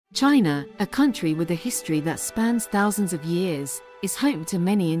China, a country with a history that spans thousands of years, is home to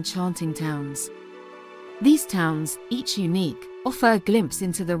many enchanting towns. These towns, each unique, offer a glimpse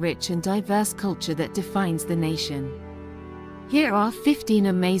into the rich and diverse culture that defines the nation. Here are 15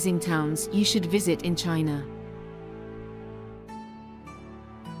 amazing towns you should visit in China.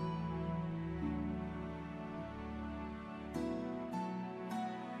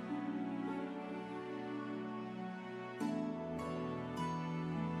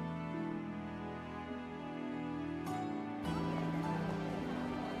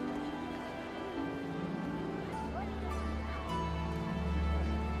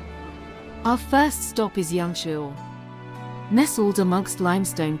 Our first stop is Yangshuo. Nestled amongst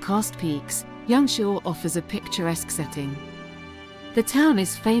limestone karst peaks, Yangshuo offers a picturesque setting. The town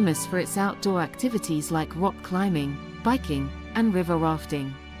is famous for its outdoor activities like rock climbing, biking, and river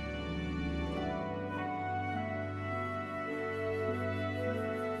rafting.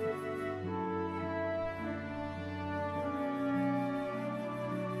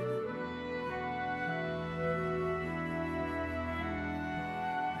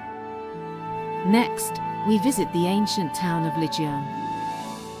 Next, we visit the ancient town of Lijiang.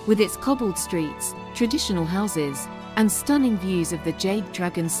 With its cobbled streets, traditional houses, and stunning views of the Jade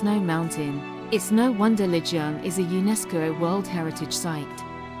Dragon Snow Mountain, it's no wonder Lijiang is a UNESCO World Heritage Site.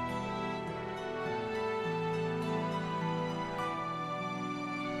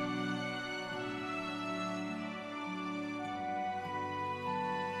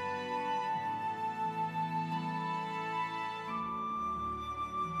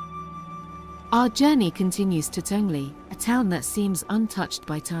 Our journey continues to Tongli, a town that seems untouched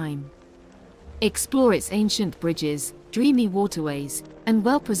by time. Explore its ancient bridges, dreamy waterways, and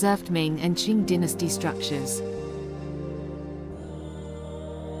well-preserved Ming and Qing dynasty structures.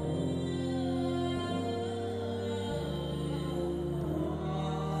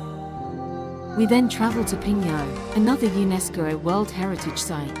 We then travel to Pingyao, another UNESCO World Heritage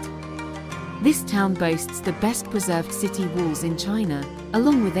Site. This town boasts the best-preserved city walls in China,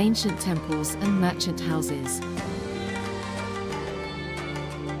 along with ancient temples and merchant houses.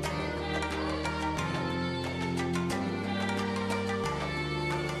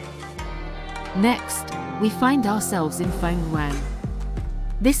 Next, we find ourselves in Fenghuang.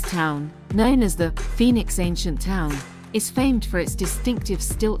 This town, known as the Phoenix Ancient Town, is famed for its distinctive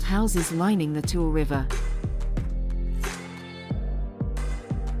stilt houses lining the Tuo River.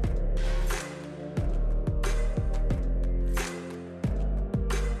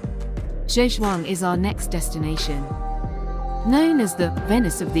 Zhejiang is our next destination. Known as the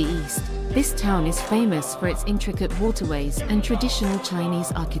Venice of the East, this town is famous for its intricate waterways and traditional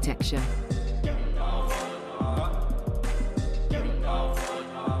Chinese architecture.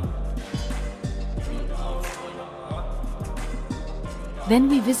 Then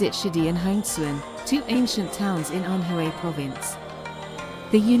we visit Shidi and Hongsuan, two ancient towns in Anhui province.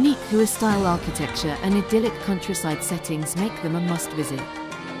 The unique Hua-style architecture and idyllic countryside settings make them a must-visit.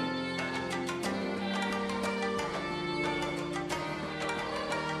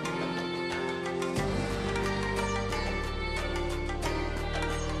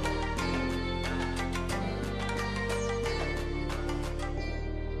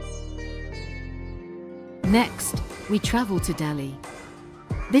 Next, we travel to Delhi.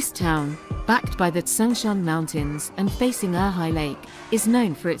 This town, backed by the Tsongshan Mountains and facing Erhai Lake, is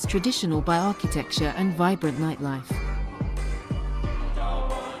known for its traditional architecture and vibrant nightlife.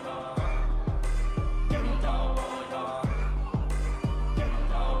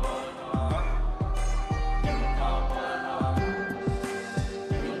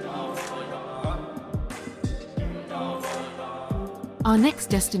 Our next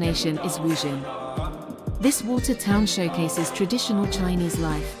destination is Wujin. This water town showcases traditional Chinese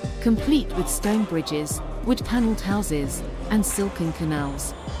life, complete with stone bridges, wood-paneled houses, and silken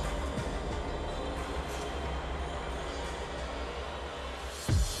canals.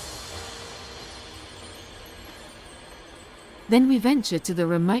 Then we venture to the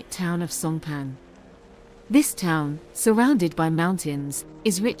remote town of Songpan. This town, surrounded by mountains,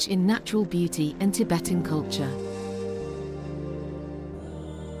 is rich in natural beauty and Tibetan culture.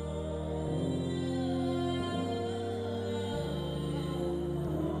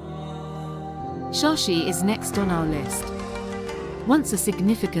 Shashi is next on our list. Once a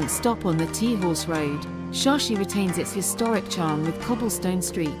significant stop on the Tea-Horse Road, Shashi retains its historic charm with cobblestone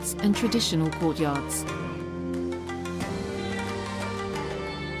streets and traditional courtyards.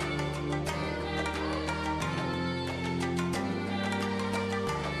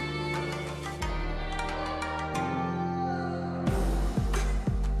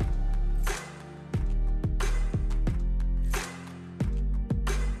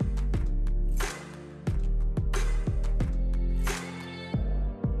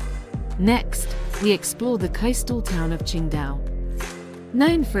 Next, we explore the coastal town of Qingdao.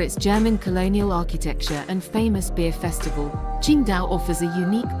 Known for its German colonial architecture and famous beer festival, Qingdao offers a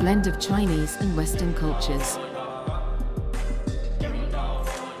unique blend of Chinese and Western cultures.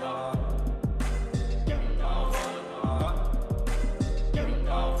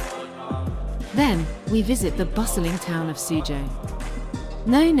 Then, we visit the bustling town of Suzhou.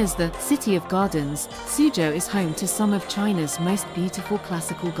 Known as the City of Gardens, Suzhou is home to some of China's most beautiful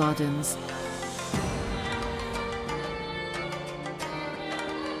classical gardens.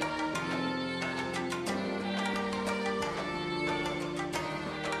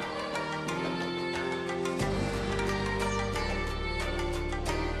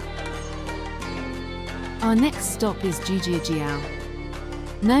 Our next stop is Zhangjiajie.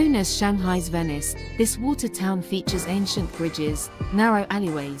 Known as Shanghai's Venice, this water town features ancient bridges, narrow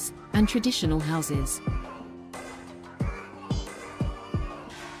alleyways, and traditional houses.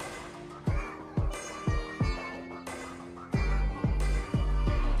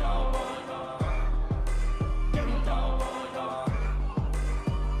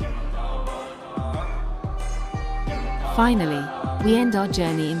 Finally, we end our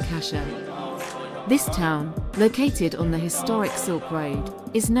journey in Kasha. This town, located on the historic Silk Road,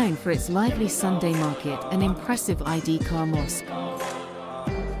 is known for its lively Sunday market and impressive ID car mosque.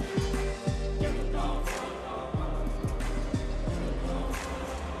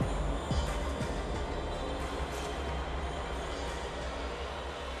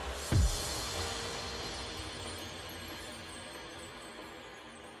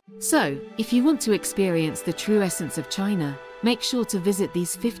 So, if you want to experience the true essence of China, make sure to visit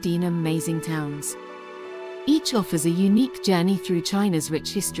these 15 amazing towns. Each offers a unique journey through China's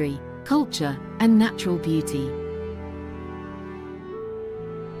rich history, culture, and natural beauty.